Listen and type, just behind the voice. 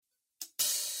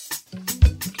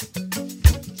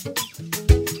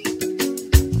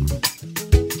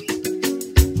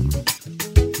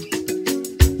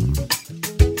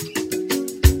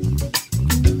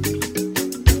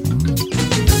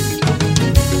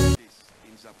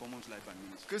one's life and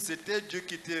ministry. Que c'était Dieu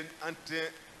qui était en train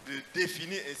de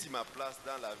définir ainsi ma place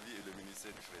dans la vie et le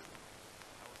ministère du frère.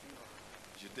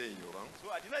 J'étais ignorant. So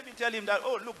I did not even tell him that,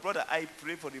 oh, look, brother, I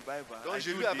pray for revival. Donc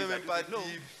je lui avais même pas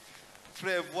dit,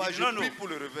 frère, vois, je prie pour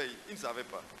le réveil. Il ne savait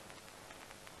pas.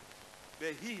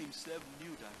 But he himself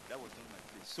knew that was not my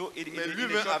place. So mais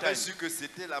lui-même avait su que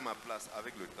c'était là ma place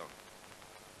avec le temps.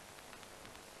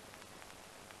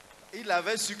 Il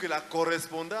avait su que la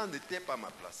correspondance n'était pas ma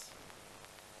place.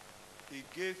 He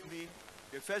gave me,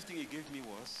 the first thing he gave me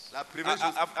was, la première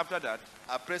chose, after that,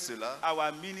 après cela,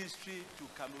 our ministry to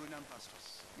Cameroonian pastors.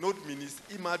 Notre ministre,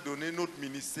 il m'a donné notre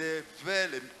ministère vers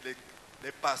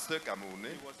les pasteurs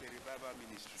camerounais.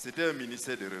 C'était un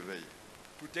ministère de réveil.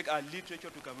 To take our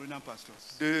literature to Cameroonian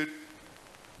pastors.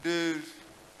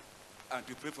 And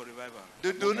to pray for revival.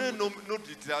 De donner notre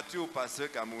littérature aux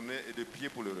pasteurs camerounais et de prier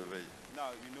pour le réveil.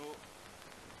 Now, you know,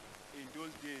 in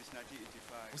those days,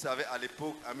 1985, vous savez, à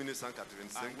l'époque, en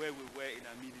 1985, and where we were in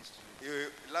our ministry, et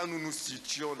là nous nous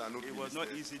situons dans notre ministère. It was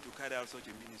not easy to carry out such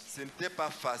a ministry. Ce n'était pas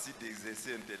facile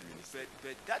d'exercer un tel ministère.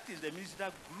 But that is the ministry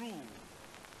that grew,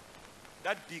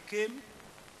 that became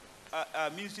a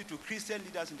ministry to Christian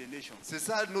leaders in the nation. C'est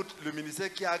ça le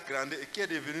ministère qui a grandi et qui est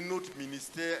devenu notre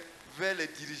ministère vers les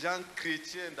dirigeants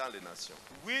chrétiens dans les nations.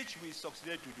 Which we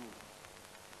succeeded to do.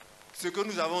 Ce que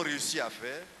nous avons réussi à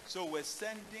faire. So we're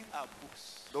sending our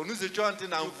books. Donc nous étions en train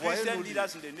d'envoyer nos livres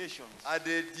à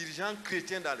des dirigeants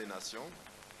chrétiens dans les nations.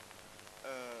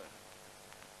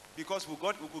 Because we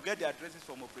could get the addresses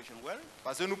from Operation Well.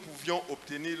 Parce que nous pouvions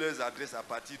obtenir leurs adresses à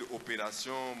partir de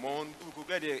Opération Monde. We could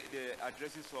get the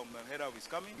addresses from Herald of His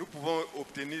Coming. Nous pouvons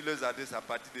obtenir leurs adresses à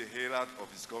partir de Herald of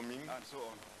His Coming. And so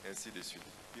on. Ainsi de suite.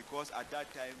 Because at that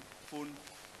time, no phones.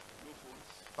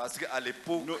 Parce qu'à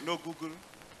l'époque, no Google.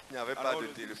 Il n'y avait pas de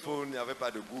téléphone, il n'y avait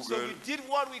pas de Google. So we did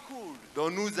what we could.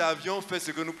 Donc nous avions fait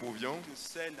ce que nous pouvions to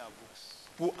send our books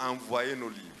pour envoyer nos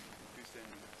livres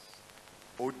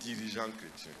aux dirigeants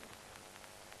chrétiens.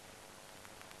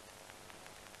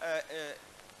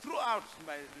 Throughout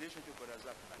my relationship with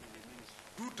Zach and in the ministry,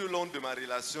 tout au long de ma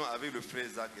relation avec le frère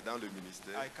Zach et dans le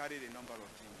ministère, I carried a number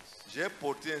of things. J'ai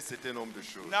porté un certain nombre de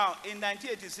choses. Now, in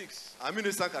 1986, en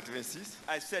 1986,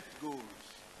 I set goals.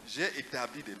 J'ai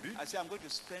établi des buts. I said I'm going to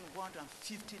spend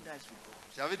 150 nights with God.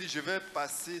 J'avais dit je vais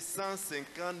passer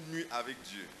 150 nuits avec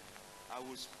Dieu. I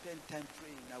will spend time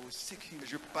praying. I will seek Him.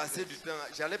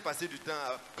 J'allais passer du temps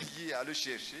à prier, à le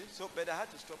chercher. So, but I had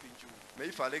to stop in June. Mais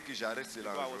il fallait que j'arrête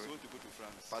cela. I was supposed to go to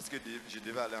France. Parce que je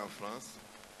devais aller en France.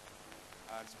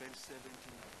 I had spent 70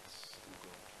 nights with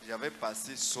God. J'avais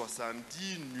passé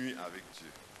 70 nuits avec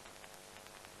Dieu.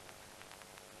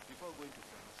 Before going to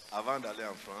France. Avant d'aller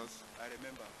en France. I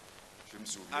remember. Je me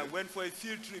souviens. I went for a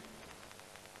field trip.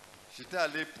 J'étais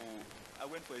allé pour. I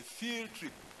went for a field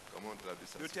trip. Comment on traduit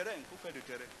ça? Le terrain, who fait du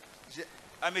terrain?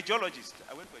 I'm a geologist.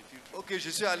 I went for a field trip. Ok, je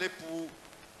suis allé pour.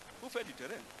 Who fait du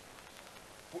terrain?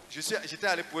 J'étais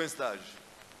allé pour un stage.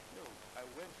 No, I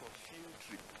went for field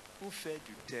trip. Who fait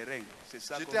du terrain? C'est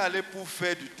ça. J'étais allé pour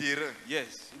faire du terrain.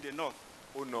 Yes, in the north.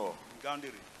 Au nord.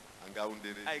 Gaoundéré. En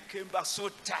Gaoundéré. I came back so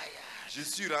tired. Je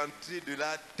suis rentré de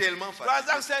là tellement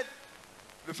fatigué. Said,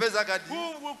 le frère Zach a dit.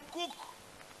 Who will cook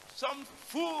some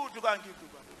food to go and give to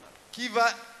God? Qui va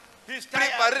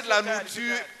préparer de la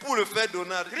nourriture pour le faire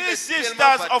Donald. 3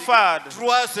 sisters offered.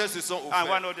 3 sœurs se sont offertes. And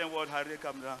one of them was Harriet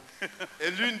Kamna. Et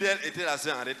l'une d'elles était la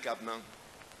sœur Harriet Kamna.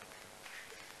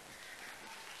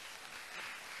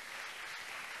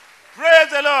 Praise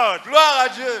the Lord. Gloire à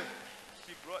Dieu.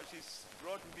 She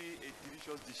brought me a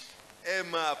delicious dish. Elle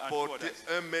m'a apporté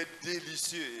un mets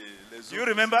délicieux. Les autres, you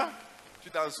remember?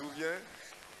 Tu t'en souviens?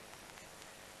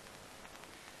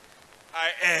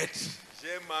 I ate.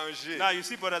 J'ai mangé. Now you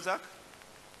see Brother Zach?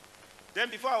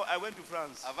 Then before I went to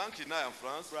France, avant qu'il n'aille en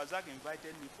France, Brother Zach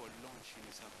invited me for lunch in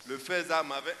his house. Le frère Zach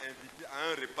m'avait invité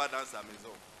à un repas dans sa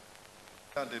maison.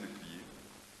 En train de prier.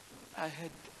 I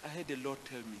heard the Lord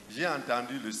tell me. J'ai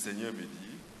entendu le Seigneur me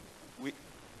dire.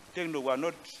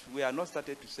 We are not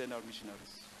started to send out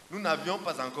missionaries. Nous n'avions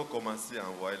pas encore commencé à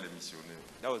envoyer les missionnaires.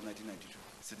 That was 1992.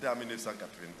 C'était en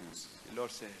 1992. The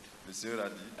Lord said. Le Seigneur a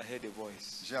dit. I heard a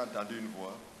voice. J'ai entendu une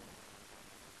voix.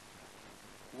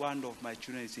 One of my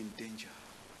children is in danger.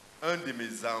 Un de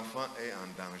mes enfants est en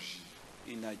danger.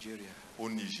 In Nigeria. Au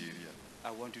Nigeria.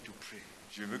 I want you to pray.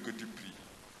 Je veux que tu pries.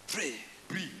 Pray.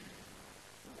 Prie.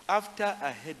 After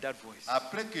I heard that voice,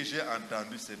 après que j'ai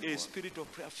entendu cette voix, a spirit of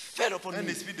prayer fell upon me. Un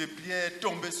esprit de prière est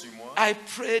tombé sur moi. I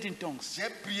prayed in tongues. J'ai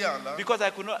prié en langue. Because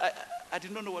I could not. I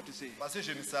did not know what to say. Parce que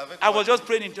je ne savais I was quoi just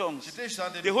praying in tongues. J'étais juste en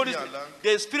train de The Holy prier en Spirit, langue.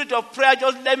 the spirit of prayer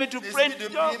just led me to pray L'esprit de in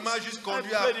prière tongues. m'a juste I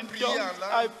conduit à prayed in prier en tongues.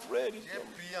 langue. I prayed in J'ai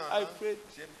tongues. prié en I langue. prayed.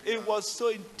 J'ai prié It en was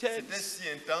so C'était intense. si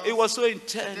intense. It was so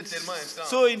C'était intense. tellement intense.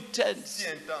 So intense. Si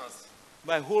intense.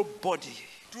 My whole body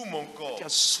Tout mon corps.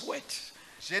 just sweat.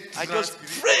 J'ai I just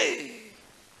transpiré. pray.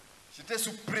 J'étais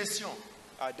sous pression.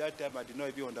 At that time, I did not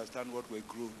even understand what were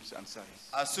groans and sighs.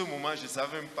 À ce moment, je ne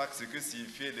savais même pas ce que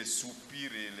signifiaient les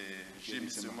soupirs et les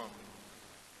gémissements.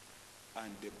 And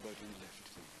the burden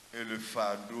left me. Et le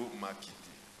fardeau m'a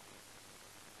quitté.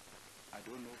 I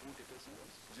don't know who the person was.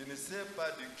 Je ne sais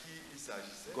pas de qui il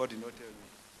s'agissait. God did not tell me.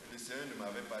 Le Seigneur ne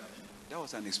m'avait pas dit. That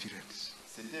was an experience.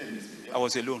 C'était une expérience. I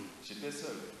was alone, J'étais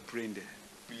seul, praying there.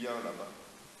 priant là-bas.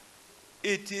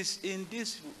 It is in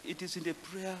the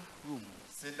prayer room,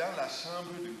 C'est dans la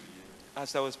chambre de prière,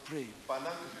 as I was praying, pendant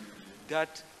que je priais,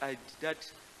 that I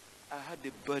had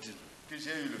the burden que j'ai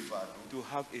eu le fardeau to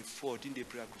have a 14-day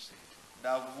prayer crusade.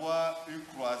 d'avoir une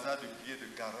croisade de prière de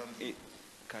 40 jours,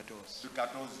 14. de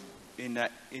 14 jours, In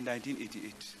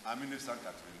 1988, en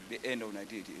 1988, the end of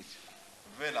 1988.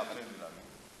 vers la fin de l'année.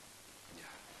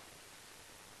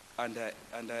 And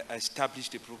I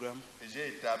established a program. Et j'ai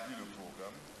établi le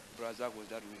programme. Brazak was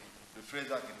that way. Le frère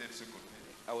Zach était de ce côté.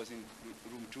 I was in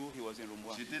room 2, he was in room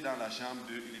 1. J'étais dans la chambre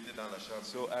 2, il était dans la chambre 2.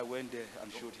 So I went there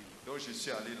and showed him. Donc je suis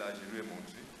allé là, je lui ai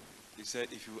montré. He said,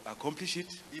 if you accomplish it,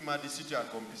 Il m'a dit, si tu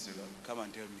accomplis cela, come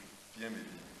and tell me. viens me dire.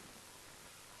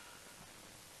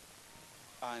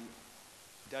 And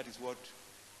that is what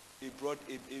it brought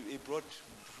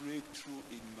breakthrough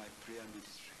in my prayer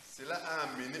ministry. Cela a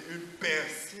amené une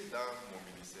percée dans mon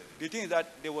ministère. The thing is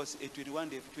that there was a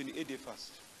 28-day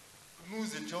fast. Nous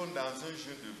étions dans un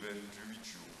jeûne de 28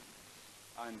 jours.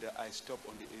 And I stopped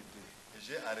on the 8th day. Et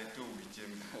j'ai arrêté au 8e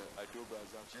jour. I told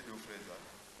Brazak, J'ai dit au frère Zach,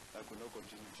 I could not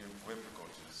continue. je ne pouvais plus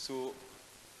continuer. So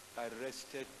I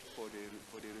rested for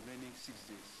the remaining 6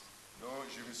 days. Donc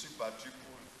je me suis battu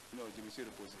pour, No, je me suis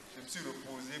reposé. je me suis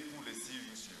reposé pour les 6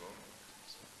 jours suivants.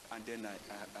 And then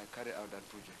I carried out that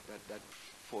project, that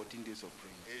 14 days of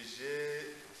praying. Et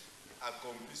j'ai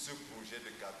accompli ce projet de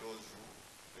 14 jours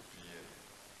de prière.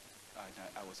 And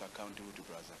I was accountable to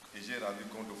Brazak. Et j'ai rendu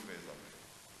compte au frère Zach.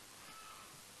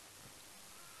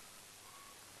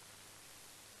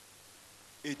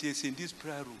 It is in this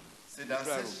prayer room. C'est dans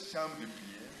cette chambre de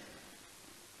prière.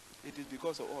 It is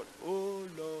because of all. Oh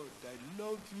Lord, I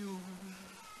love you.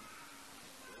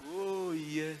 Oh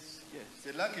yes, yes.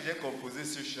 C'est là que j'ai composé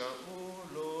ce chant. Oh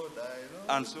Lord, I love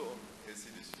And so on. you. Ainsi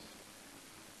de suite.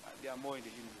 There are more in the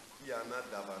hymn book. Il y en a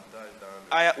davantage dans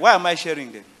le... Why am I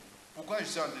sharing them? Pourquoi je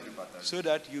suis en train de partager? So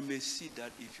that you may see that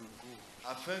if you go,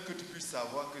 Afin que tu puisses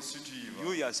savoir que si tu y vas,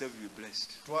 you yourself will be blessed.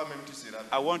 toi-même tu seras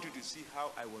I béni. want you to see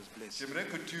how I was blessed. J'aimerais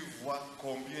que tu vois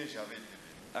combien j'avais été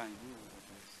béni. And you will be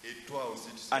blessed. Et toi aussi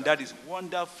tu seras And that béni. is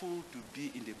wonderful to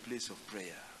be in the place of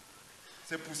prayer.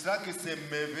 C'est pour ça que c'est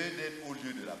merveilleux d'être au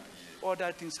lieu de la prière.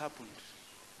 Other things happened.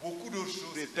 Beaucoup d'autres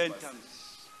choses s'étaient passées.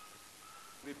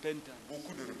 Repentance.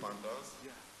 Beaucoup de repentance,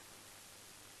 Yeah.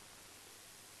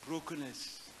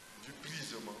 Brokenness du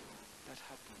brisement that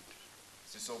happened.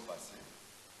 se sont passés.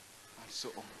 And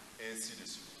so on. Et ainsi de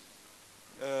suite.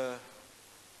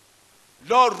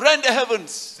 Lord, rend the heavens.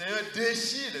 Seigneur,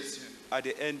 déchire les cieux. At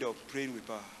the end of praying with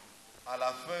power. À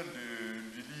la fin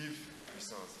du livre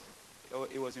Puissance, Oh,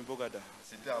 it was in Bogota.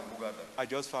 c'était à Bougada. I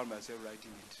just found myself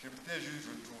writing it. Je m'étais juste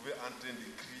retrouvé en train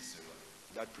d'écrire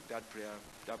cela. That prayer,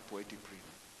 that poetic prayer.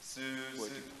 Cette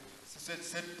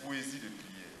poésie de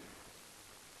prière,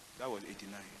 That was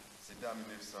 89. c'était en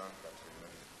 1989.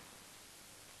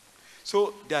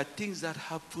 So there are things that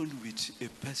happen with a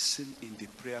person in the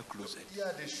prayer closet. Il y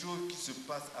a des choses qui se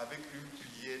passent avec une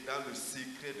prière dans le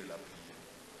secret de la prière.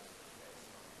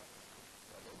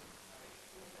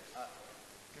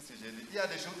 Qu'est-ce que j'ai dit? Il y a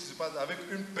des choses qui se passent avec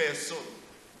une personne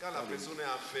quand la personne est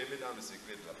enfermée dans le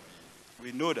secret de la prière.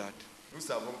 We know that Nous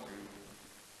savons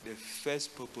que the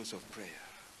first purpose of prayer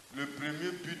le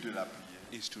premier but de la prière,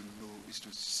 is to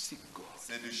seek God,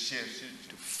 c'est de chercher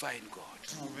to Dieu, find God,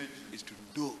 trouver Dieu, is to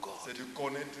know God, c'est de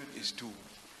connaître Dieu,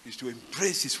 is to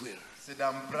embrace His will, c'est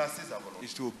d'embrasser sa volonté,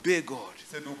 is to obey God,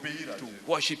 c'est d'obéir à to Dieu,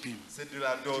 worship Him, c'est de to be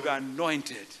l'adorer,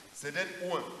 anointed, c'est d'être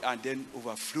oint and then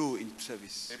overflow in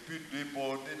service. et puis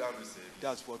déborder dans le service.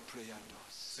 That's what prayer does.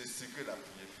 C'est ce que la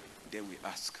prière fait. Then we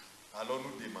ask. Alors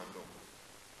nous demandons.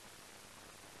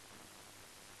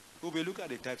 We will look at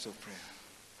the types of prayer.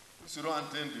 Nous serons en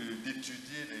train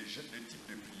d'étudier les types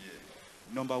de prières.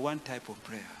 Number one type of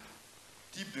prayer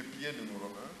Type de prière numéro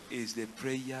 1, is the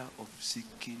prayer of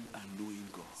seeking and knowing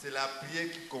God. c'est la prière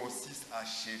qui consiste à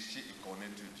chercher et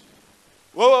connaître Dieu.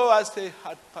 Whoa, I say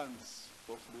hard pants.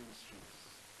 for flowing streams.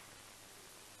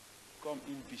 Comme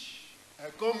une biche.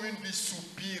 Comme une biche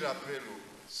soupire après l'eau.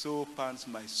 So pants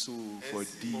my soul for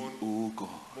Ainsi thee, mon- O God.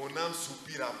 Mon âme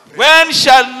soupire après. When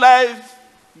shall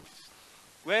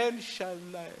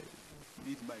I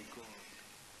meet my God?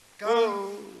 Quand,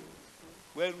 Oh,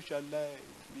 when shall I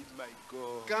meet my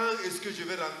God? quand est-ce que je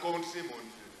vais rencontrer mon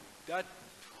Dieu? That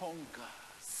hunger,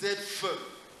 Cette faim,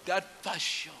 that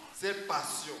passion, cette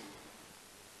passion.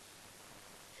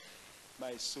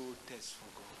 my soul thirsts for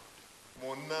God,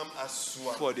 Mon âme a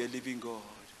soif for the living God.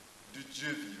 du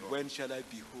Dieu vivant. When shall I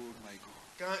behold my God?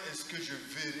 Quand est-ce que je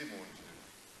verrai mon Dieu?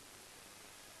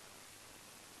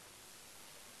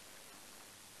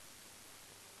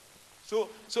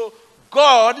 So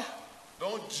God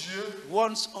Donc Dieu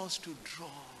wants us to draw.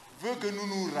 veut que nous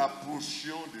nous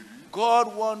rapprochions de lui.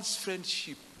 God wants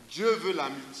friendship. Dieu veut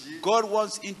l'amitié. God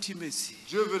wants intimacy.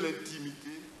 Dieu veut l'intimité.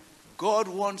 God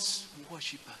wants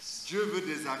worshippers. Dieu veut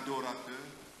des adorateurs.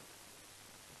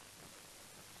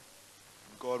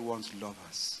 God wants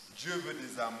lovers. Dieu veut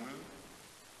des amoureux.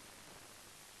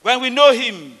 When we know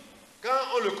Him, Quand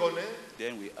on le connaît,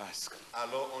 then we ask,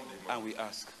 alors on demande. and we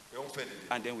ask, Et on fait des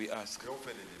demandes. and then we ask, Et on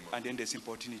fait des demandes. and then there's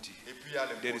importunity, Et puis il y a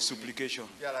there is l'importunité. supplication,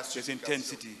 Il y a la there's supplication.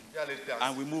 intensity, Il y a l'intensité.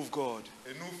 and we move God,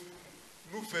 Et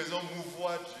nous faisons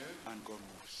mouvoir Dieu and God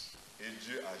moves. et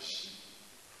Dieu agit.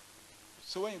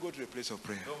 So when you go to the place of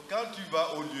prayer, Donc quand tu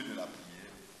vas au lieu de la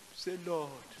prière, say, Lord,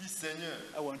 dis Seigneur,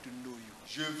 I want to know you.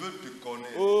 je veux te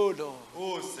connaître. Oh Lord,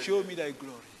 Oh show Seigneur, me thy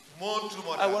glory.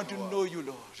 montre-moi I ta want to gloire. know you,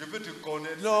 Lord. Je veux te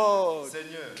connaître. Lord,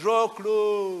 Seigneur, draw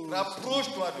close.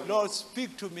 rapproche-toi de moi. Lord,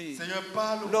 speak to me. Seigneur,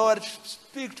 parle-moi. Lord,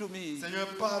 speak to me. Seigneur,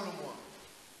 parle-moi.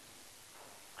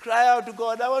 Cry out to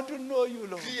God. I want to know you,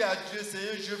 Lord. Crie à Dieu,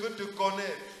 Seigneur, je veux te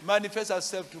connaître. Manifest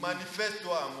yourself to me.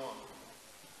 Manifeste-toi à moi.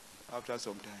 After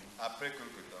some time, Après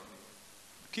quelque temps,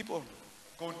 keep on.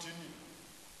 continue.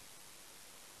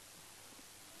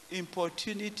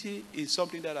 Importunity is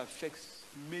something that affects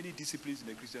many disciplines in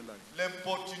the Christian life.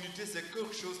 L'importunité, c'est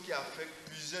quelque chose qui affecte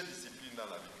plusieurs disciplines dans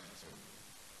la vie chrétienne.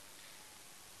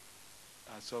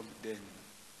 And some then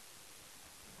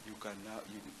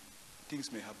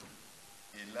things may happen.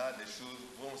 Et là, les choses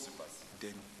vont se passer.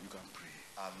 Then you can pray.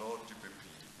 Alors, tu peux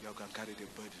prier. You can carry the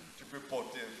burden. Tu peux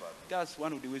porter un fardeau. That's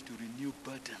one of the ways to renew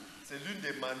burden. C'est l'une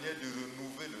des manières de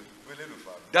renouveler le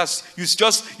fardeau. That's you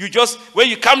just when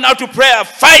you come now to prayer,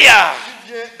 fire.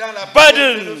 Tu viens dans la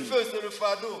Burden. prière, c'est le feu, c'est le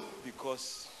fardeau.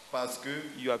 Because Parce que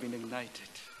you have been ignited.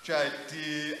 tu as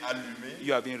été allumé,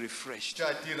 You have been refreshed. tu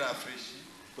as été rafraîchi.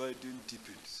 Burden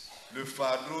deepens. Le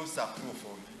fardeau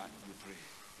s'approfondit And you pray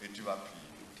et tu vas prier.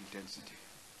 with intensity.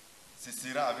 Ce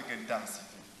sera avec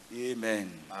intensité. Amen.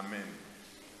 Amen.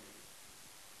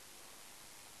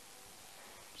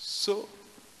 So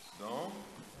Donc,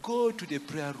 go to the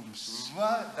prayer rooms.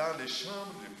 va dans les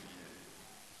chambres de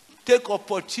prière. Take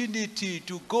opportunity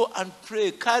to go and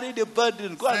pray. Carry the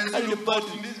burden. Go and C'est carry the burden.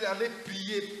 l'opportunité d'aller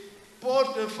prier.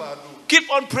 Porte un fardeau. Keep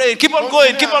on praying. Keep on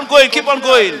going. Keep on going. Keep on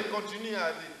going. Continue à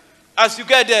aller. As you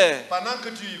get there, Pendant que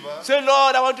tu y vas, say,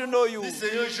 Lord, I want to know you. dis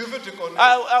Seigneur, je veux te connaître.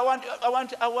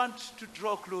 I want to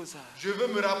draw closer. Je veux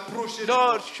me rapprocher de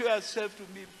Lord, toi. show yourself to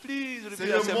me. Please reveal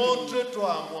Seigneur, yourself to me.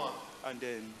 montre-toi à moi. And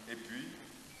then Et puis,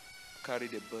 carry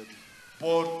the burden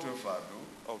porte un fardeau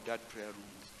of that prayer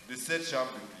room. de cette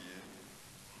chambre de prière.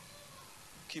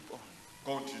 Keep on.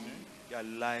 Continue. Your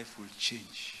life will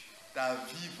change. Ta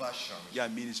vie va changer. Your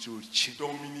ministry will change.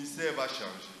 Ton ministère va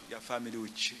changer. Your family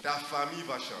will change. Ta famille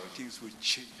va changer. Things will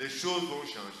change. Les choses vont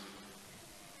changer.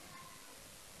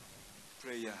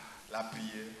 Prayer La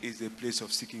prière, is a place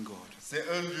of seeking God. c'est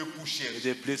un lieu pour It's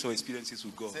chercher. a place of experiences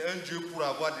with God. C'est un Dieu pour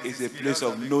avoir des It's a expériences place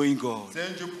of avec knowing Dieu. God.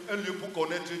 C'est un lieu pour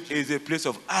connaître Dieu. It's a place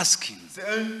of asking C'est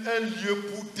un lieu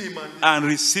pour demander and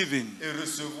receiving. et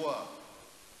recevoir.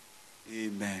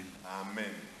 Amen.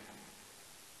 Amen.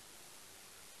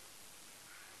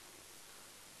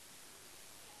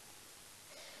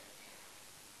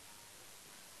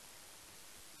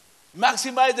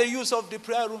 Maximize the use of the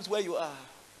prayer rooms where you are.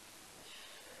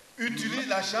 Utilise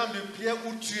la chambre de prière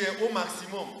où tu es au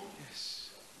maximum. Yes.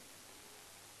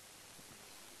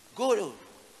 Go.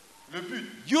 Le but,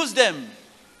 Use them.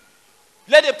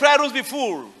 Let the prayer rooms be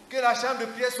full. que la chambre de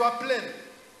prière soit pleine.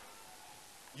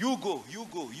 You go, you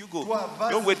go, you go. Toi,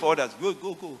 vas-y. Don't wait for others. Go,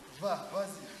 go, go. Va,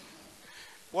 vas-y.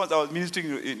 Once I was ministering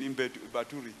in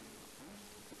Baturi.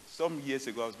 Some years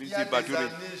ago, I was Il y a ministering in des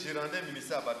Baturi. années, je rendais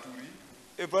ministère à Batouri.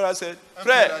 A brother said, Un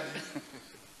frère, frère a dit,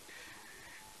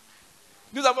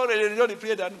 nous avons les réunions de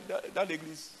prière dans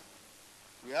l'église.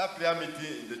 we have prayer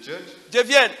meeting in the church. Je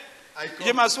viens, I je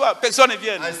come, m'assois, personne ne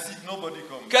vient. I sit, nobody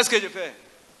comes. Qu'est-ce que je fais?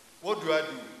 What do I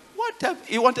do?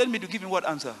 He wanted me to give him what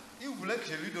answer? Il voulez que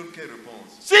je lui donne quelle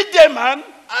réponse? Sit there, man.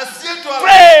 Assieds-toi là.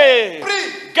 Pray.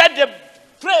 Prie.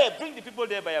 Pray. Bring the people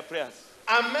there by your prayers.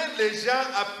 Amène les gens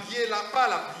à prier là, pas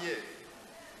la prière.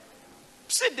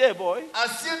 Sit there, boy.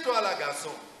 Assieds-toi là,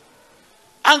 garçon.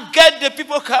 And get the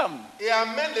people come. Et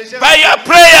amène les gens By your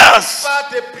prayers. par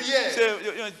tes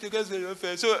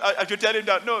prières. So I should tell him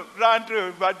that, no, run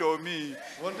back to me.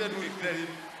 Wanted to tell him,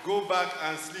 go back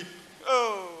and sleep.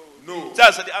 Oh. No.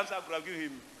 That's the answer I could have given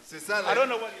him. C'est ça. I don't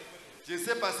know what Je ne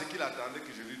sais pas ce qu'il attendait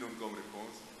que je lui donne comme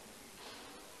réponse.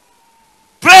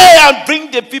 Pray and bring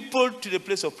the people to the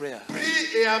place of prayer.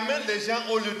 Prie et amène les gens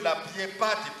au lieu de la prière,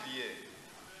 pas tes prières.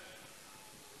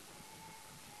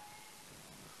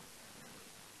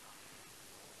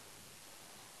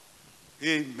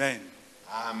 Amen.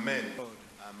 Amen.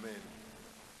 Amen.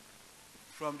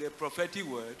 From the prophetic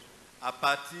word, À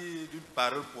partir d'une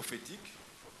parole prophétique,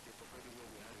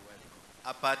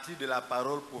 à partir de la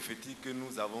parole prophétique que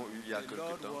nous avons eue il y a quelque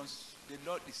temps, the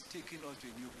Lord is taking us to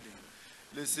a new plane.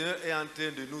 le Seigneur est en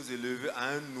train de nous élever à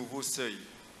un nouveau seuil.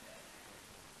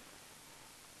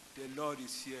 The Lord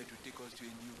is here to take us to a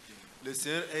new plane. Le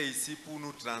Seigneur est ici pour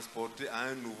nous transporter à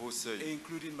un nouveau seuil.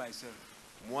 Including myself,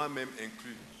 Moi-même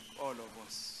inclus, all of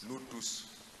us. nous tous.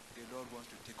 The Lord wants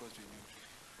to take us to a new plane.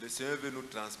 Le Seigneur veut nous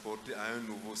transporter à un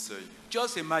nouveau seuil.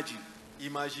 Just imagine,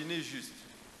 Imaginez juste,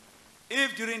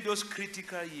 if during those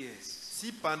critical years,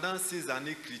 si pendant ces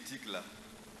années critiques-là,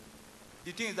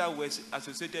 the things that were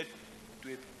associated to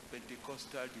a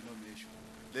Pentecostal denomination,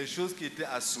 les choses qui étaient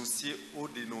associées aux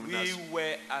dénominations,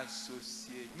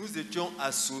 nous étions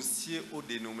associés aux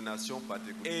dénominations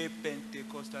pentecôtistes. a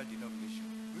Pentecostal denomination,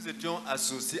 Nous étions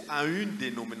associés à une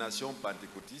dénomination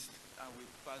pentecôtiste and we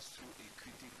passed through a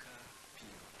critical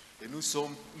period. et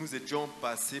nous étions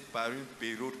passés par une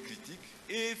période critique.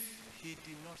 If he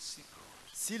did not seek God,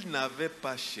 S'il n'avait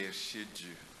pas cherché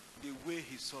Dieu, the way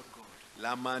he sought God,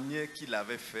 la manière qu'il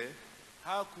avait fait,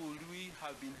 how could we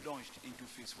have been launched into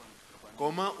phase 1?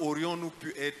 comment aurions-nous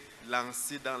pu être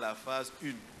lancés dans la phase 1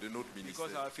 de notre Because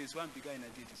ministère? our phase 1 began in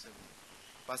 1987.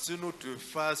 Parce que notre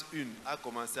phase 1 a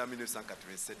commencé en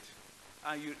 1987.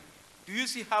 And do you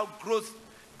see how growth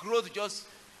just,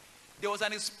 there was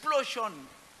an explosion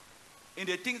in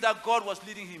the things that God was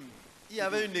leading him. Il y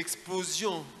avait une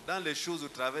explosion dans les choses au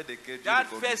travers desquelles Dieu That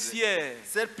le first conduisait. year,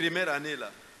 Cette première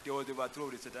année-là, there was the overthrow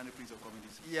of the satanic prince of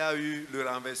communism. il y a eu le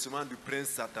renversement du prince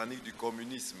satanique du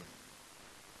communisme.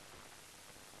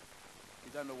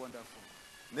 Is that not wonderful?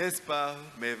 N'est-ce pas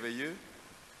merveilleux?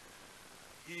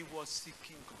 He was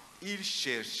seeking God. Il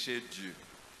cherchait Dieu.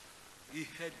 He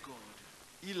heard God.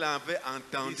 Il avait He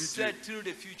entendu Dieu. said through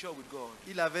the future with God.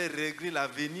 Il avait réglé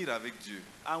l'avenir avec Dieu.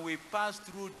 And we passed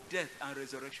through death and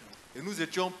resurrection. Et nous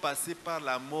étions passés par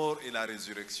la mort et la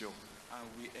résurrection. And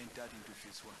we entered into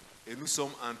phase 1. Et nous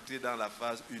sommes entrés dans la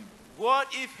phase 1. What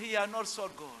if he had not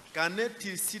sought God? Qu'en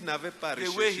est-il s'il n'avait pas The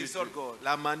way he recherché sought Dieu, God.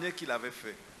 la manière qu'il avait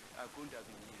fait? I couldn't have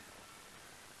been here.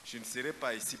 Je ne serais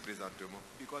pas ici présentement.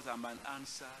 Because I'm an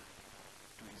answer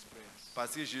to his prayers.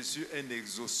 Parce que je suis un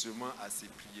exaucement à ses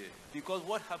prières. Because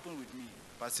what happened with me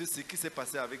Parce que ce qui s'est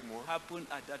passé avec moi, happened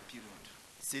at that period.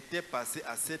 c'était passé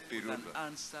à cette An période-là.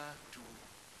 answer to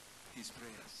his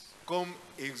prayers. Comme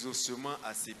exaucement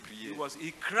à ses prières.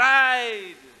 He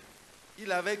cried. Il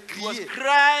avait He was crié.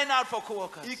 crying out for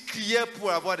co-workers. Il criait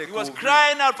pour avoir des He was couvriers.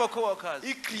 crying out for co-workers.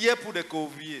 Il criait pour des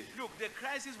couvriers. Look, the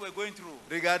crisis we're going through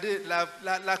Regardez,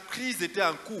 la crise était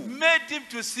en cours. made him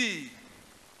to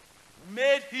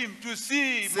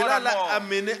see more Cela and l'a more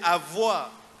amené à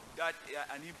voir that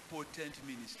an impotent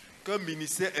ministry qu'un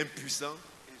ministère impuissant,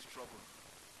 is trouble.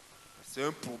 c'est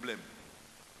un problème.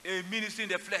 A ministry in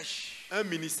the flesh Un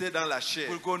ministère dans la chair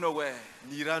will go nowhere.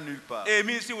 n'ira nulle part. A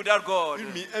ministry without God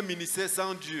Un ministère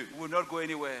sans Dieu will not go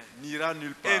anywhere. n'ira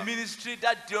nulle A part. ministry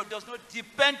that does not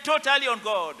depend totally on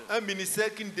God. Un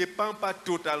ministère qui ne dépend pas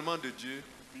totalement de Dieu.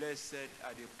 Blessed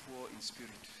are the poor in spirit,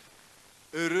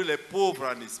 Heureux les pauvres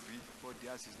en esprit, for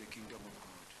theirs is the kingdom of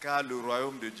God. car le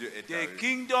royaume de Dieu est à The eux.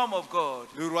 kingdom of God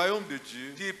Le royaume de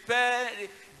Dieu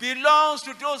belongs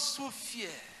to those who fear,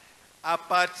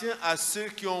 appartient à ceux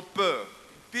qui ont peur,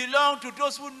 belongs to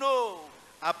those who know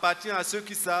appartient à ceux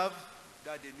qui savent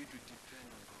that they need to depend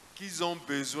on God. qu'ils ont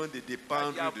besoin de That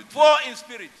dépendre they are de Dieu, poor in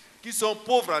spirit, qui sont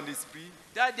pauvres en esprit,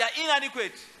 that they are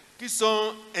inadequate, qui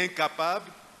sont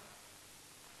incapables,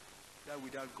 that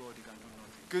without God they can do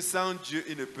nothing. que sans Dieu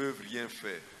ils ne peuvent rien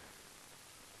faire.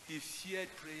 He feared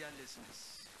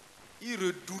prayerlessness. Ils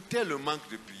redoutaient le manque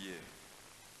de prière.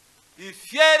 He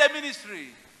feared a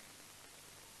ministry.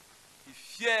 He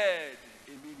feared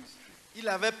a ministry Il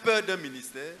avait peur d'un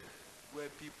ministère where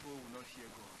people will not hear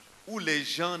God. où les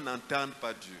gens n'entendent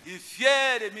pas Dieu. He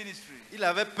feared a ministry Il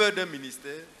avait peur d'un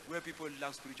ministère where people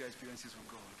lack spiritual experiences from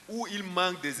God. où il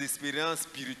manque des expériences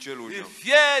spirituelles aux He gens.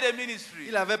 feared a ministry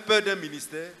Il avait peur d'un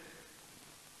ministère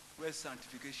where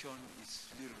sanctification is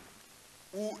little.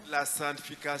 où la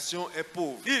sanctification est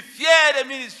pauvre. He feared a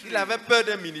ministry Il avait peur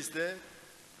d'un ministère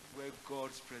where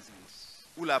God's presence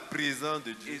où la présence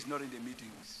de Dieu is not in the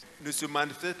meetings. ne se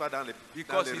manifeste pas dans les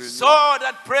Because he réunions. saw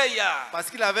that prayer Parce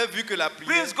qu'il avait vu que la prière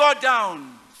brings God down.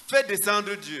 fait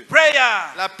descendre Dieu.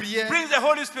 Prayer La prière brings the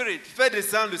Holy Spirit. fait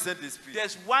descendre le Saint-Esprit.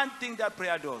 There's one thing that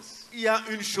prayer does. Il y a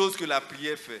une chose que la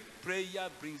prière fait. Prayer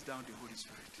brings down the Holy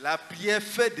Spirit. La prière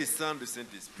fait descendre le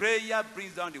Saint-Esprit. Prayer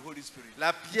brings down the Holy Spirit.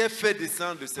 La prière fait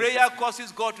descendre le Prayer Saint-Esprit.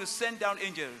 causes God to send down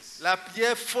angels. La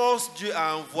prière force Dieu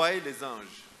à envoyer les anges.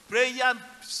 Prayer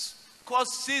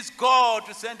causes God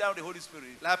to send down the Holy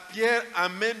Spirit. La prière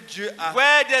amène Dieu à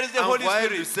Where there is the Holy envoyer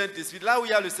le Spirit, Saint-Esprit. Là où il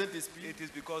y a le Saint-Esprit, it is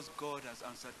because God has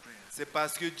answered prayer. c'est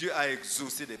parce que Dieu a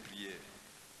exaucé des prières.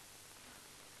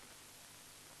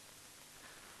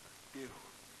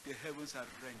 The heavens are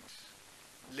rent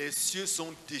Les cieux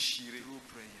sont déchirés through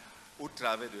prayer au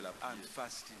travers de la and prière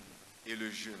fasting. et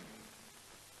le jeûne.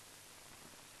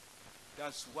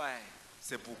 That's why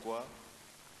C'est pourquoi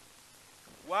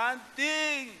one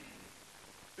thing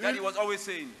that he was always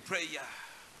saying, prayer.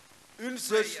 une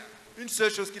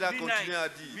seule chose qu'il a continué à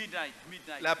dire, Midnight.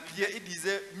 la prière, il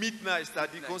disait midnight,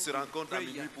 c'est-à-dire qu'on se rencontre à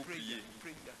Prayer, minuit pour prayer,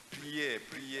 prier.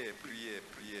 prayer.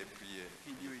 Prière.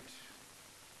 He knew it.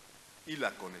 Il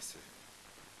la connaissait.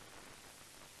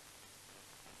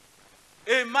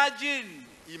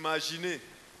 Imaginez,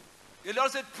 The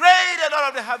Lord said, pray the Lord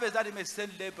of the harvest that he may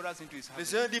send laborers into his le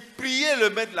harvest. Seigneur dit, priez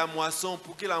le maître de la moisson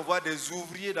pour qu'il envoie des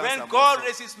ouvriers dans sa When moisson. God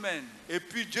raises men, Et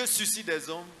puis Dieu suscite des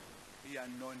hommes, he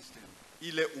anoints them.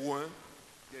 il est oint,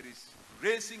 There is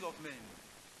raising of men,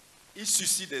 il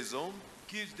suscite des hommes,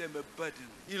 gives them a burden.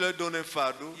 il leur donne un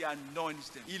fardeau, He anoints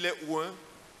them, il est oint,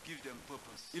 gives them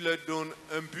purpose. il leur donne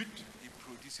un but, He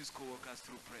produces co-workers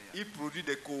through prayer. il produit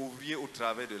des co-ouvriers au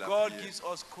travers de la God prière. gives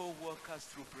us co-workers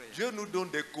through prayer. Dieu nous donne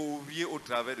des co-ouvriers au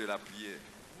travers de la prière.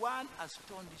 One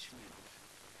astonishment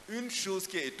Une chose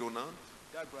qui est étonnante,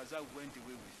 that brother went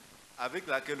away with. avec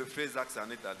laquelle le frère Zach s'en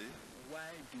est allé, Why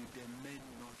do the men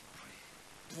not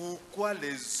pray? pourquoi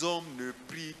les hommes ne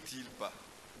prient-ils pas?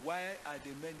 Why are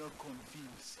the men not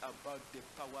convinced about the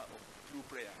power of through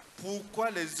prayer? Pourquoi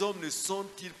les hommes ne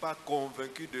sont-ils pas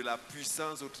convaincus de la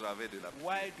puissance au travers de la prière?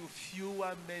 Why do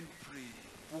fewer men pray?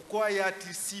 Pourquoi y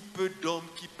a-t-il si peu d'hommes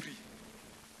qui prient?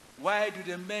 Why do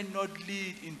the men not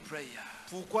lead in prayer?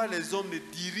 Pourquoi les hommes ne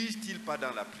dirigent-ils pas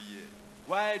dans la prière?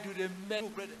 Why do the men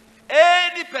pray?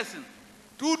 Any person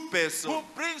Toute who personne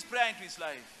brings prayer into his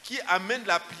life qui amène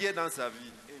la prière dans sa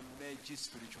vie emerges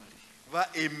spiritually. va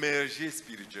émerger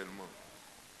spirituellement.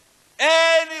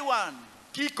 Anyone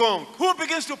Quiconque who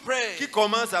begins to pray qui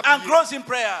commence à and prier grows in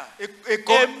prayer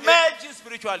emerges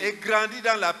spiritually. et grandit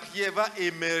dans la prière va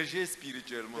émerger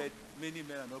spirituellement. But many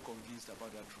men are not convinced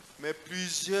about that truth. Mais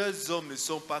plusieurs hommes ne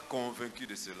sont pas convaincus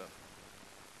de cela.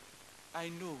 I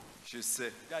know Je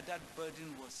sais that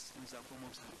burden was in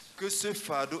Zakomo's heart que ce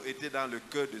fardeau était dans le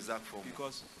cœur de Zach Fomo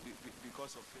because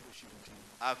of fellowship with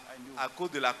him. à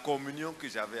cause de la communion que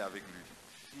j'avais avec lui.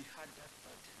 He had that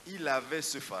burden. Il avait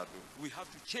ce fardeau. We have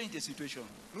to change the situation.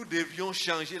 Nous devions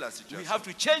changer la We situation. have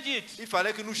to change it. Il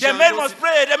fallait que nous The men changions. must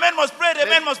pray. The men must pray. The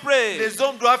men must pray. Les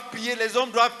hommes doivent prier, les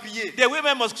hommes doivent prier. The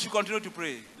women must continue to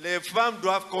pray. Les femmes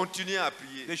doivent continuer à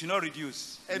prier. They should not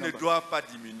reduce. Elles ne number. doivent pas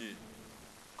diminuer.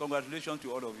 Congratulations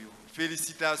to all of you.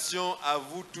 Félicitations à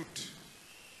vous toutes.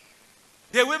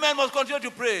 The women must continue to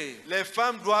pray. Les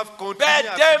femmes doivent But continuer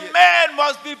à the prier. men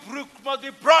must be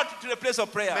brought to the place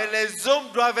of prayer. Mais les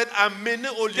hommes doivent être amenés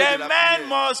au lieu de The la men prière.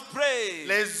 must pray.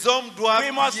 Les hommes doivent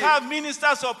We must prier. have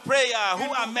ministers of prayer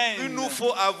who are Il nous men.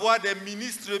 faut avoir des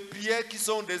ministres de prière qui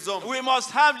sont des hommes. We must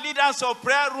have leaders of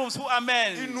prayer rooms who are Il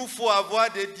men. nous faut avoir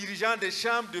des dirigeants des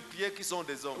chambres de prière qui sont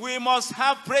des hommes. We must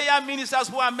have prayer ministers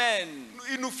who are men.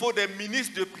 Il nous faut des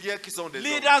ministres de prière qui sont des hommes.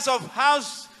 Leaders of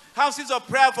houses of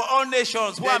prayer for all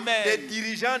nations who are Des men.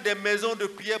 dirigeants des maisons de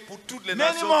prière pour toutes les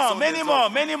Many nations. more, qui sont many des more,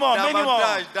 hommes. many more, many more.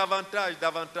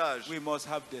 Davantage. We must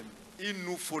have them. Il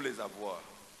nous faut les avoir.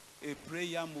 A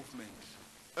prayer movement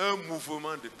Un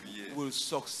mouvement de prière will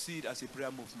succeed as a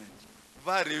prayer movement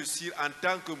va réussir en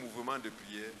tant que mouvement de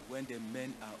prière when the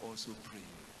men are also praying.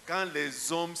 quand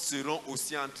les hommes seront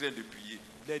aussi en train de prier.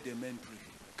 Let the men pray.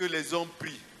 Que les hommes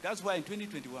prient. That's why in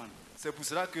 2021, C'est pour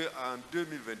cela qu'en I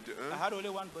 2021, had only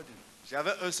one burden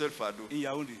j'avais un seul fardeau in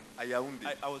Yaoundé. à Yaoundé.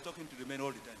 I was talking to the men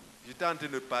all the time. J'étais en train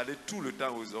de parler tout le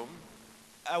temps aux hommes.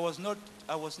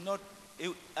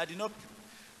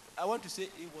 I I want to say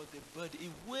it was the burden.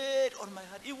 It weighed on my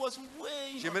heart. It was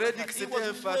weighing. J'aimerais dire que c'était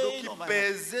un fardeau qui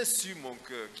pesait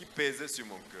sur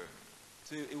mon cœur,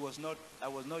 So it was not. I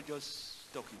was not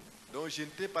just talking. Donc je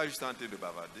n'étais pas juste en train de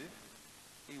bavarder.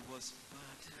 It was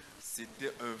burden.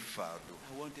 C'était un fardeau.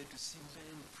 I wanted to see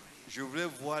men pray. Je voulais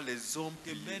voir les hommes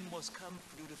The prier. men must come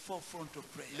to the forefront of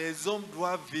prayer. Les hommes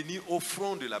doivent venir au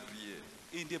front de la prière.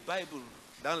 In the Bible,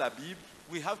 Dans la Bible,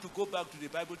 we have to go back to the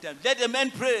Bible time. Let the men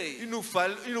pray. il nous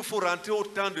faut rentrer au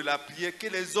temps de la prière, que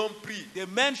les hommes prient. The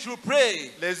men should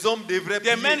pray. Les hommes devraient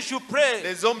prier. The men should pray.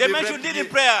 Les hommes The men devraient should lead prier. in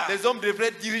prayer. Les hommes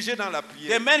devraient diriger dans la The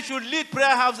prière. men should lead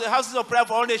prayer houses of prayer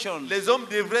for all nations. Les hommes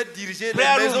devraient diriger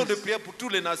Prayer les maisons rooms. de prière pour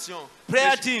toutes les nations.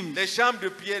 Prayer les, teams. les chambres de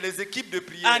prière, les équipes de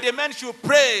prière. And the men should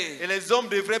pray Et les hommes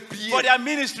devraient prier for their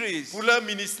ministries. pour leur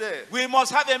ministère. We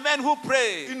must have a men who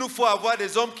pray. Il nous faut avoir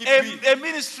des hommes qui prient. A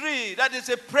ministry that is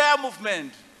a prayer movement.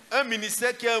 Un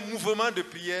ministère qui est un mouvement de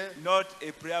prière, Not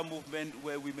a prayer movement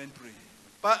where women pray.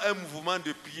 pas un mouvement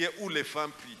de prière où les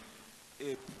femmes prient.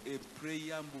 A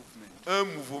prayer movement Un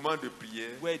mouvement de prière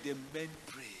where the men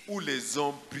pray où les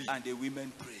hommes prient and the women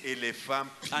pray et les femmes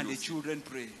prient and the aussi. children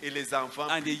pray Et les enfants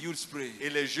and the prient youths pray et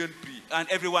les jeunes prient and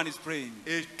everyone is praying.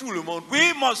 et tout le monde prie.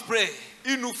 We must pray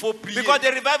Il nous faut prier because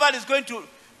the revival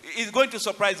is going to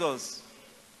surprise us.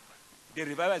 The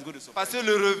revival is going to surprise parce que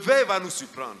le réveil va nous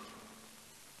surprendre.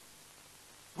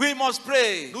 We must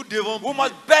pray. Nous devons We prier.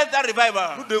 must birth that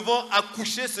revival. Nous devons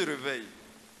accoucher ce réveil.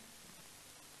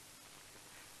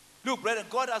 Look, brother,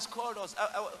 God has called us.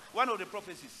 One of the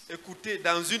prophecies. Écoutez,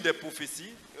 dans une des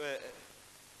prophéties,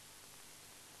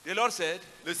 The Lord said,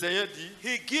 le Seigneur dit,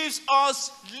 He gives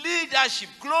us leadership,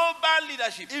 global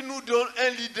leadership. il nous donne un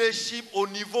leadership au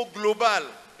niveau global,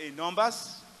 In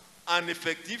numbers, en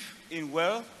effectif, in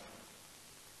wealth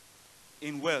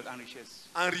and riches,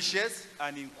 en richesse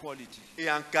and in quality. et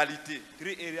en qualité.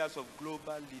 3 areas of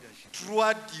global leadership.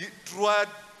 Trois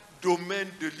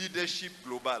domaines de leadership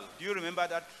global. Do you remember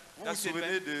that? Vous that vous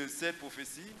souvenez statement? de cette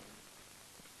prophétie?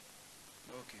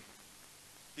 Okay.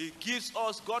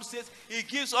 God says, He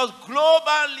gives us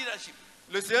global leadership.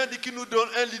 Le Seigneur dit qu'il nous donne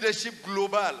un leadership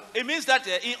global. It means that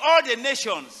in all the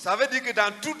nations, Ça veut dire que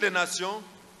dans toutes les nations,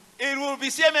 it will be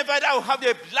CMFI that will have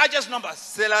the largest numbers.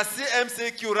 c'est la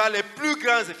CMC qui aura les plus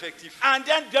grands effectifs. And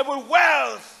then there will be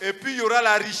wealth. Et puis il y aura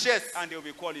la richesse And there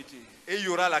will be quality. et il y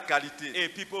aura la qualité. A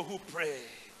people who pray.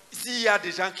 S'il y a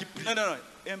des gens qui prient, No.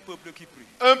 Un peuple qui prie.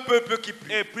 un peuple qui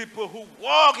prie, A people who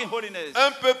walk in holiness.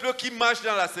 un peuple qui marche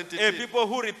dans la A sainteté, people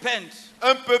who repent.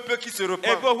 un peuple qui se A repent,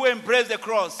 people who embrace the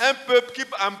cross. un peuple qui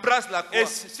embrasse la A croix,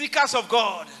 seekers of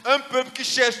God. un peuple qui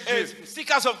cherche A Dieu,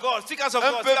 seekers of God. Seekers of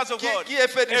un God. Seekers peuple of God. qui est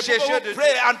fait de A people chercheurs de who Dieu,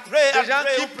 pray and pray des and gens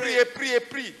pray qui and prient pray. et prient et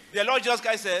prient. The Lord Jesus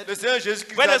Christ said, Le Seigneur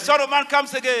Jésus-Christ when a the dit, Son of Man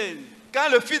comes again, quand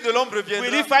le Fils de l'homme will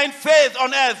he reviendra, find faith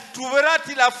on earth?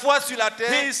 trouvera-t-il la foi sur la He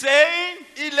terre? is saying,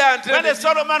 Il est en train when de the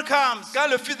Son dire, of Man comes, quand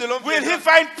le Fils de l'homme will he viendra,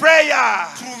 find prayer?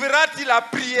 trouvera-t-il la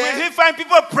Will prière? he find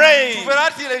people praying?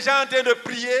 Trouvera-t-il les gens en train de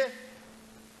prier?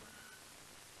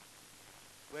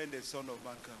 When the Son of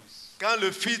Man comes, Quand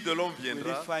le Fils de l'homme will he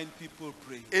viendra, find people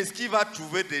praying? est-ce qu'il va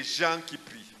trouver des gens qui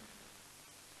prient?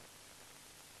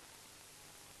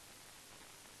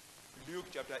 Luke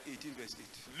chapter 18 verse 8.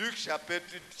 Luc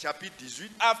chapitre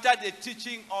 18, After the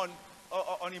teaching on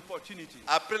importunity,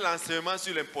 après l'enseignement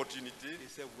sur l'importunité, he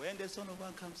said, when the Son of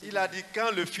Man comes il a again, dit,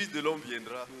 quand le Fils de l'homme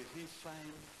viendra, will he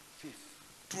find faith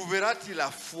trouvera-t-il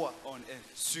la foi on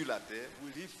earth? sur la terre?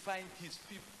 Will he find his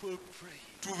people praying?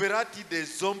 Trouvera-t-il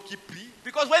des hommes qui prient?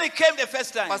 Because when he came the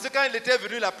first time, Parce que quand il était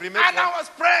venu la première Anna fois, was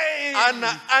praying.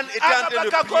 Anne était en train de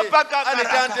prier. Anne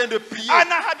était en train de prier.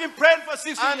 Anna had been praying for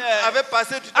 60 Anne years. avait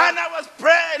passé du temps. Anna was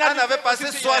praying. Anne avait passé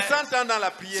 60 ans dans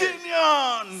la prière.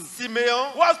 Simeon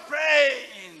Siméon was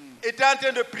praying. était en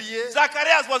train de prier.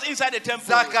 Zacharias was inside the temple.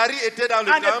 Zacharie était dans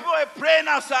le And the temple. people were praying Et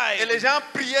outside. les gens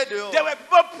priaient dehors. There were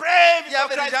people praying Il y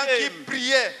avait before des gens Christ qui came.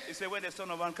 priaient. He said, when the Son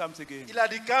of Man comes again, Il a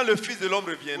dit, quand le Fils de l'homme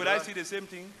will reviendra, I see the same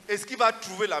thing? est-ce qu'il va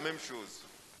trouver la même chose?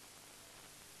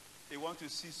 They want to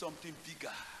see something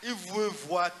bigger. Il veut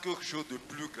voir quelque chose de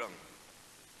plus grand.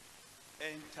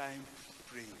 End time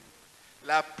praying.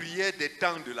 La prière des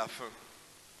temps de la fin.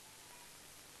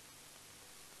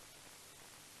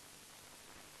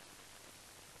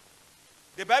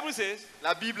 The Bible says,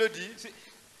 La Bible dit,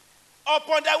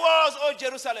 upon thy walls, O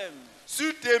Jerusalem,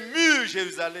 sur tes murs,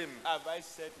 Jérusalem, have I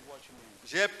set watchmen.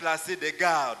 j'ai placé des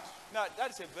gardes. Now,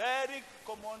 that's a very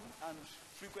common and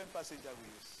frequent passage that we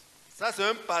use. Ça, c'est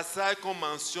un passage qu'on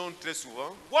mentionne très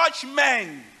souvent.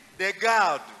 Watchmen. Des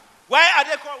gardes. Why are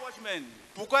they called watchmen?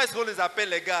 Pourquoi est-ce qu'on les appelle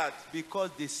les gardes?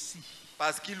 Because they see.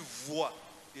 Parce qu'ils voient.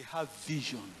 They have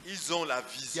vision. Ils ont la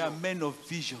They are vision. men of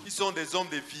vision. Ils sont des hommes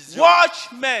de vision.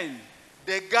 Watchmen.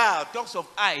 Des gardes. Talks of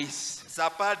eyes. Ça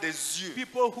parle des yeux.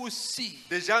 People who see.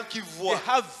 Des gens qui They voient.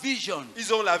 have vision.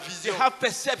 Ils ont la They vision. have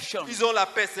perception. Ils ont la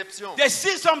perception. They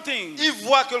see something. Ils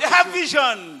voient quelque They have chose.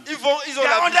 vision. Ils ont They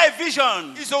are la under vision. a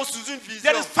vision. Ils sont sous une vision.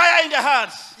 There is fire in their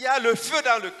hearts. Il y a le feu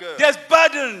dans le cœur. There's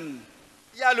burden.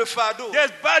 Il y a le fardeau.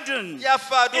 There's burden. Il y a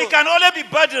fardeau. It can only be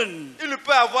burden Il ne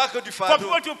peut avoir que du for fardeau.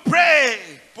 people to pray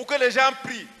Pour que les gens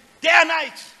prient. day and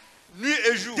night. Nuit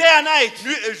et jour. Day and night.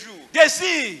 Nuit et jour. They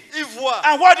see. Ils voient.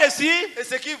 And what they see, Et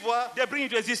ce qu'ils voient, they bring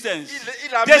into existence. ils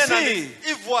They amènent en see. existence.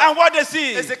 Ils voient. And what they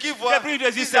see, Et ce qu'ils they voient, bring into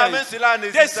ils amènent existence. cela en They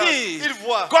existence. see Ils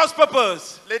voient God's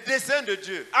purpose. les desseins de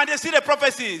Dieu. And they see the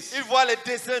prophecies. Ils voient les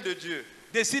desseins de Dieu.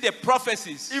 They see the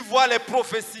prophecies. Ils voient les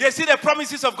prophéties. They see the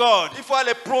promises of God. Ils voient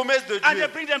les promesses de And they Dieu.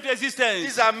 bring them to existence.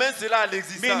 Ils amènent cela à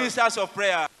l'existence. Ministers of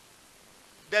prayer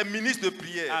Des ministres de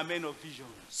prière are men of vision.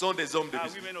 sont des hommes de Are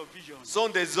vision. women of vision. Sont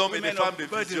des hommes et des Women femmes of de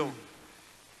burden. vision.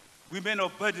 Women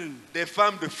of burden Des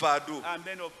femmes de fardeau are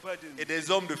men of burden. et des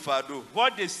hommes de fardeau.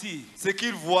 What they see, Ce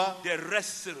qu'ils voient, they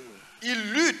wrestle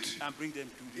ils luttent and bring them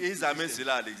to et ils amènent existence.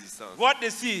 cela à l'existence. What they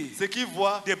see, Ce qu'ils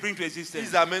voient, they bring to existence.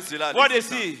 ils amènent cela à What they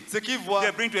l'existence. see, Ce qu'ils voient,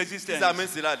 they bring to ils existence. amènent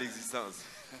cela à l'existence.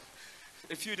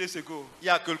 A few days ago, Il y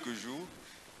a quelques jours,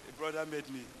 a brother met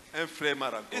me. un frère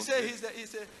m'a He said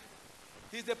rencontré.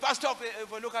 he's the pastor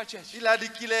of a local church. Il a dit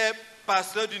qu'il est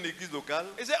pasteur d'une église locale.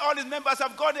 He said all his members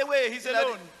have gone away. He's Il a dit,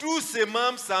 alone. tous ses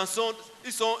membres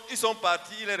ils sont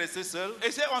partis, il est resté seul.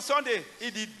 He said on Sunday,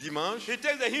 Il dit dimanche, he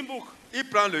takes the hymn book il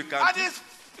prend le and cantique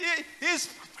he's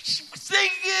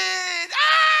singing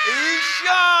et il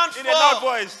chante in a loud fort,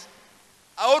 voice.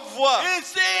 à haute voix. He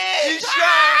sings. Il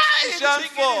chante, il He's chante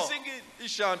singing, fort. he's singing. Il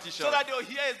chante, il So chante. that they'll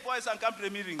hear his voice and come to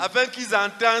the meeting. Afin qu'ils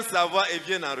entendent sa voix et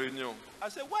viennent en réunion. I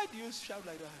said, why do you shout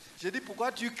like that? J'ai dit,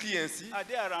 pourquoi tu cries ainsi? Are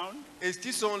they around? Est-ce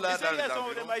qu'ils sont He là said, dans les yes, some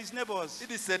of them environs? are his neighbors. Il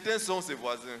dit, certains sont ses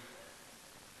voisins.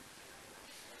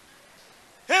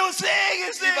 He will sing, he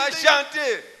Il va sings.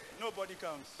 chanter. Nobody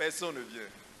comes. Personne ne vient.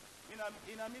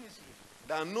 In our ministry,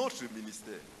 Dans notre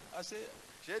ministère, I said,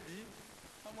 j'ai dit,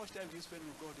 how much time do you spend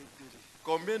with God daily?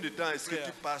 combien de temps est-ce que Prayer.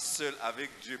 tu passes seul avec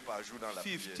Dieu par jour dans la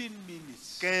prière? 15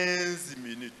 minutes. 15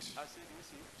 minutes. I said, you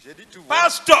see? J'ai dit, tu vois,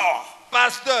 Pastor,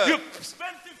 pasteur, you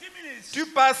spend 15 minutes. tu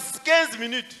passes 15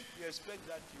 minutes You expect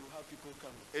that you have people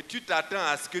come. et tu t'attends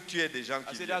à ce que tu aies des gens I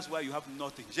qui said, viennent. that's why you have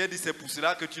nothing. J'ai dit, c'est pour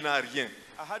cela que tu n'as rien.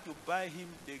 I had to buy him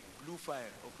the blue file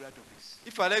of prayer topics.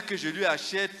 Il fallait que je lui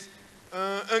achète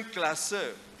un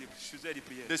classeur The sujets de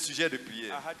prière. de sujets de I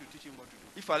prière. had to teach him what to do.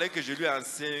 Il fallait que je lui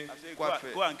enseigne I said, quoi go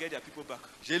faire. and get their people back.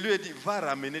 Je lui ai dit, va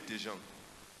ramener tes gens.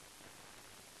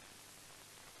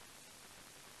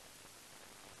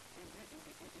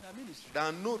 In our ministry.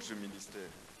 Dans notre ministère,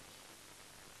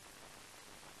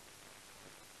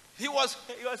 He was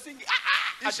singing.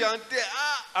 il chantait,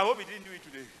 ah, I hope he didn't do it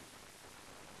today.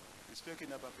 He's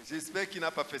speaking about it. j'espère qu'il n'a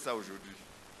pas fait ça aujourd'hui.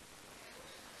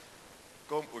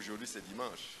 Comme aujourd'hui c'est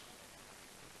dimanche.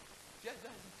 Yeah,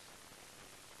 that's it.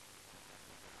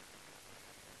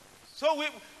 So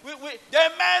the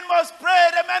men must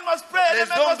pray, the men must pray, Les the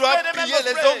men hommes must pray, doivent the men prier, must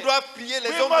les pray. hommes doivent prier, les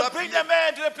We hommes must doivent bring prier. the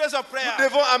men to the place of Nous prayer.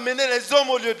 devons amener les hommes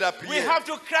au lieu de la We prière. have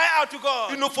to cry out to Il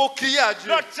God. nous faut crier à Dieu.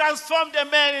 Not transform the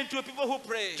men into people who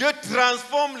pray. Dieu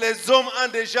transforme les hommes en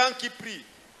des gens qui prient.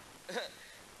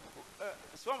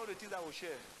 Some of the things I will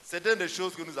share Certaines des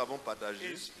choses que nous avons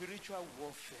partagées is spiritual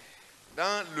warfare,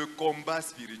 dans le combat the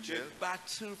spirituel,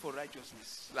 battle for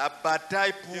righteousness, la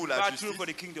bataille the pour la battle justice, for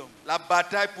the kingdom. la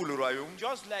bataille pour le royaume,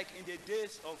 Just like in the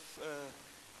days of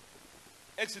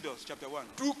Exodus chapter 1.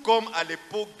 tout comme à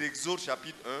l'époque d'Exode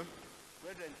chapitre 1.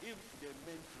 Brethren, if the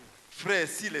men pray, Frère,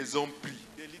 si les hommes prient,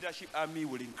 the leadership army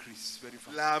will increase very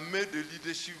fast. l'armée de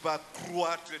leadership va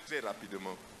croître très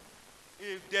rapidement.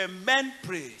 If the men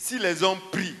pray, Si les hommes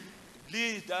prient,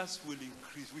 leaders will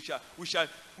increase. We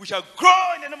shall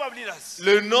grow in the number of leaders.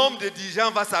 le nombre de dirigeants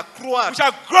va We s'accroître.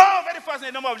 shall grow very fast in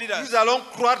the number of leaders. Nous allons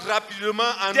croître rapidement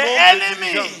en The nombre de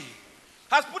enemy dirigeants.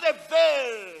 has put a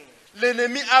veil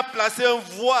L'ennemi a placé un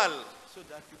voile so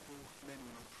that men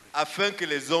will not pray. afin que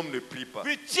les hommes ne prient pas.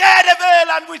 We tear the veil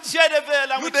and we tear the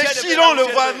veil and Nous we tear the veil déchirons and le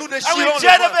we voile, tear nous the veil. déchirons And we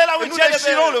tear le the veil and voile, we nous tear the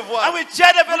déchirons le veil. voile. And we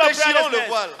tear the veil Nous of déchirons le prayerlessness.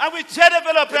 voile. And we tear the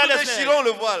veil of Et nous prayerlessness. déchirons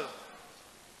le voile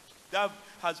That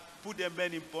has put the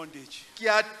men in bondage. qui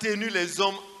a tenu les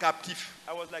hommes captifs.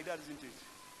 I was like that, isn't it?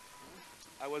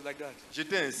 I was like that.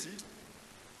 J'étais ainsi.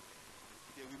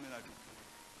 The women are doing.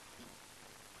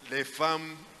 Les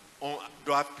femmes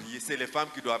doivent prier. C'est les femmes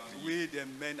qui doivent prier. We the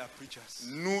men are preachers.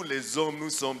 Nous, les hommes, nous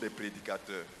sommes des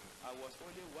prédicateurs. I was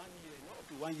only 1 year, not up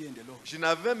to 1 year in the Lord. Je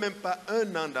n'avais même pas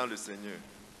un an dans le Seigneur.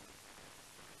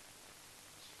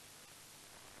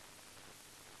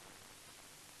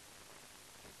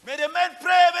 May the men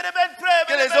pray, may the men pray,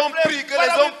 Que may les the men hommes pray. prient, que Father,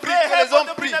 les we hommes pray, prient, que help les hommes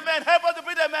us to bring prient. the men, help us to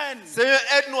bring the men. Seigneur,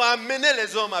 aide-nous à amener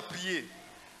les hommes à prier.